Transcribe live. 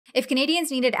If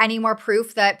Canadians needed any more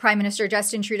proof that Prime Minister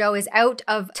Justin Trudeau is out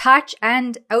of touch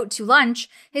and out to lunch,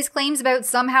 his claims about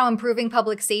somehow improving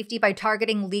public safety by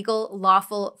targeting legal,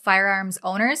 lawful firearms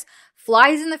owners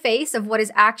flies in the face of what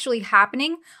is actually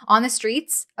happening on the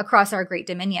streets across our great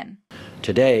Dominion.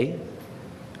 Today,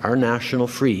 our national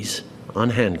freeze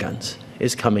on handguns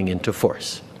is coming into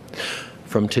force.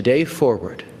 From today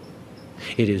forward,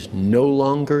 it is no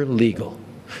longer legal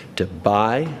to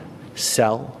buy,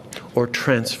 sell, or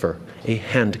transfer a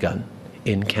handgun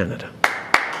in Canada.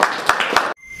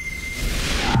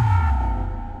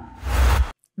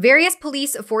 Various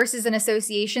police forces and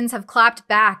associations have clapped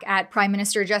back at Prime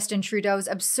Minister Justin Trudeau's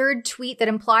absurd tweet that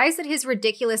implies that his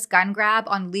ridiculous gun grab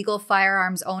on legal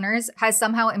firearms owners has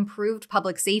somehow improved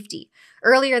public safety.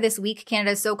 Earlier this week,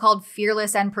 Canada's so-called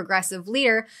fearless and progressive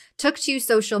leader took to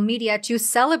social media to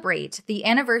celebrate the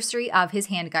anniversary of his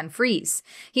handgun freeze.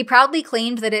 He proudly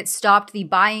claimed that it stopped the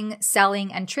buying,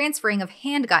 selling, and transferring of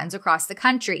handguns across the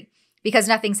country, because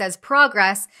nothing says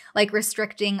progress like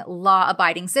restricting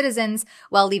law-abiding citizens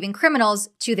while leaving criminals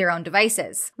to their own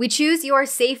devices. We choose your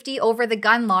safety over the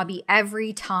gun lobby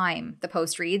every time, the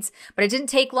post reads, but it didn't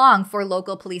take long for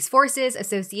local police forces,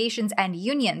 associations, and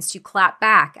unions to clap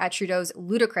back at Trudeau's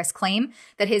ludicrous claim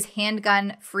that his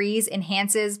handgun freeze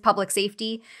enhances public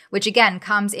safety, which again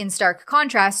comes in stark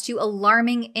contrast to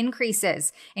alarming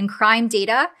increases in crime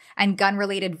data and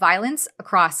gun-related violence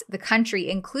across the country,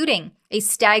 including a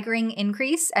staggering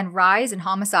increase and rise in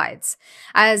homicides.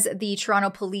 As the Toronto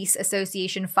Police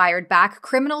Association fired back,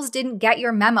 criminals didn't get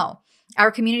your memo. Our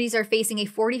communities are facing a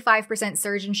 45%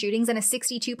 surge in shootings and a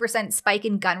 62% spike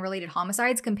in gun-related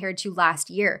homicides compared to last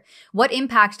year. What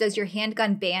impact does your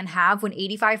handgun ban have when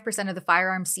 85% of the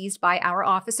firearms seized by our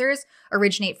officers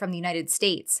originate from the United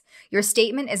States? Your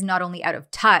statement is not only out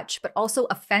of touch, but also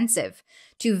offensive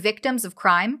to victims of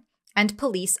crime and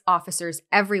police officers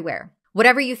everywhere.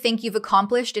 Whatever you think you've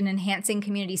accomplished in enhancing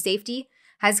community safety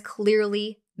has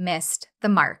clearly missed the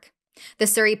mark. The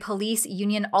Surrey Police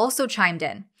Union also chimed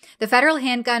in. The federal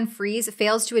handgun freeze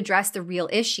fails to address the real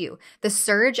issue, the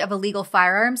surge of illegal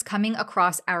firearms coming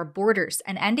across our borders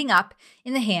and ending up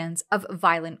in the hands of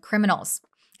violent criminals.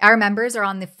 Our members are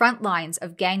on the front lines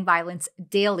of gang violence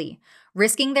daily,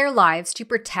 risking their lives to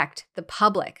protect the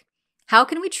public. How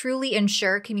can we truly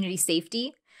ensure community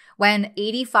safety when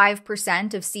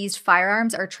 85% of seized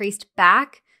firearms are traced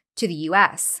back to the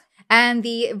US? And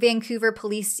the Vancouver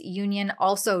Police Union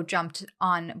also jumped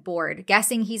on board,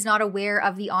 guessing he's not aware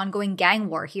of the ongoing gang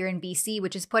war here in BC,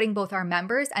 which is putting both our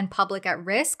members and public at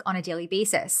risk on a daily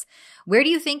basis. Where do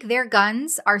you think their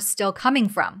guns are still coming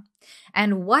from?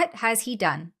 And what has he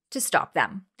done to stop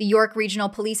them? The York Regional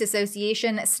Police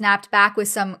Association snapped back with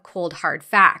some cold hard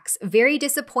facts. Very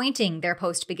disappointing, their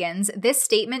post begins. This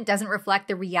statement doesn't reflect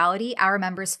the reality our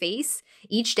members face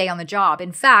each day on the job.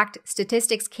 In fact,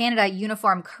 Statistics Canada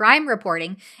Uniform Crime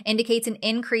Reporting indicates an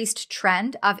increased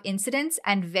trend of incidents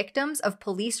and victims of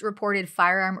police-reported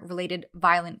firearm-related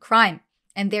violent crime.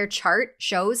 And their chart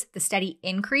shows the steady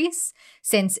increase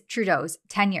since Trudeau's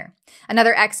tenure.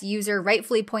 Another ex-user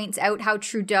rightfully points out how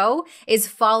Trudeau is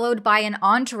followed by an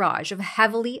entourage of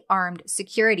heavily armed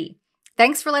security.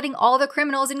 Thanks for letting all the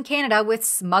criminals in Canada with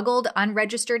smuggled,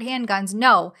 unregistered handguns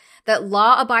know that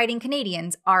law-abiding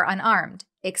Canadians are unarmed,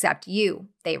 except you,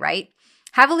 they write.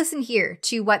 Have a listen here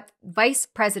to what Vice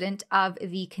President of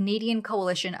the Canadian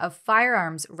Coalition of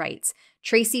Firearms Rights,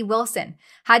 Tracy Wilson,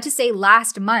 had to say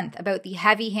last month about the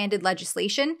heavy-handed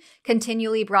legislation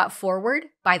continually brought forward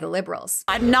by the Liberals.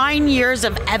 9 years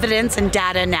of evidence and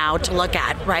data now to look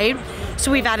at, right? So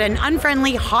we've had an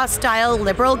unfriendly, hostile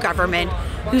Liberal government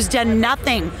who's done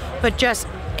nothing but just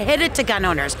hit it to gun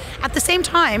owners. At the same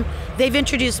time, they've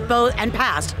introduced both and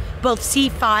passed both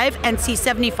C5 and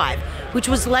C75, which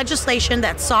was legislation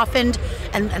that softened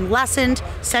and lessened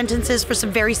sentences for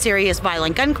some very serious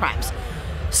violent gun crimes.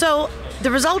 So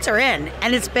the results are in,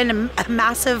 and it's been a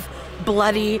massive,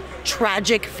 bloody,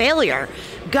 tragic failure.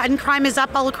 Gun crime is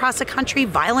up all across the country.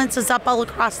 Violence is up all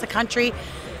across the country.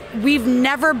 We've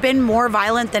never been more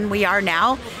violent than we are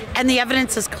now, and the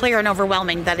evidence is clear and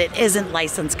overwhelming that it isn't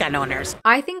licensed gun owners.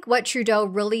 I think what Trudeau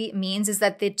really means is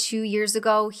that 2 years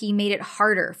ago, he made it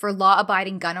harder for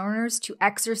law-abiding gun owners to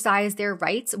exercise their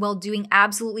rights while doing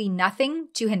absolutely nothing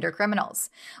to hinder criminals.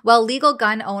 While legal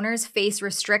gun owners face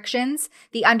restrictions,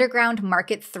 the underground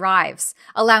market thrives,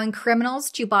 allowing criminals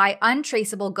to buy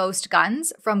untraceable ghost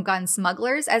guns from gun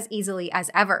smugglers as easily as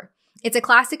ever. It's a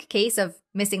classic case of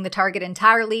missing the target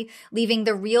entirely, leaving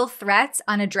the real threats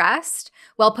unaddressed,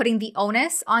 while putting the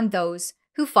onus on those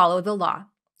who follow the law.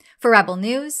 For Rebel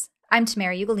News, I'm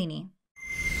Tamara Ugolini.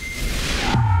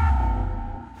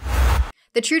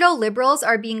 The Trudeau Liberals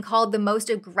are being called the most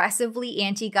aggressively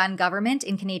anti-gun government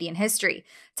in Canadian history.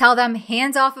 Tell them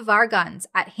hands off of our guns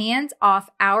at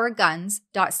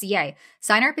handsofourguns.ca.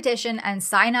 Sign our petition and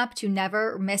sign up to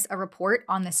never miss a report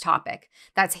on this topic.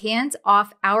 That's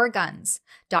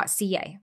handsofourguns.ca.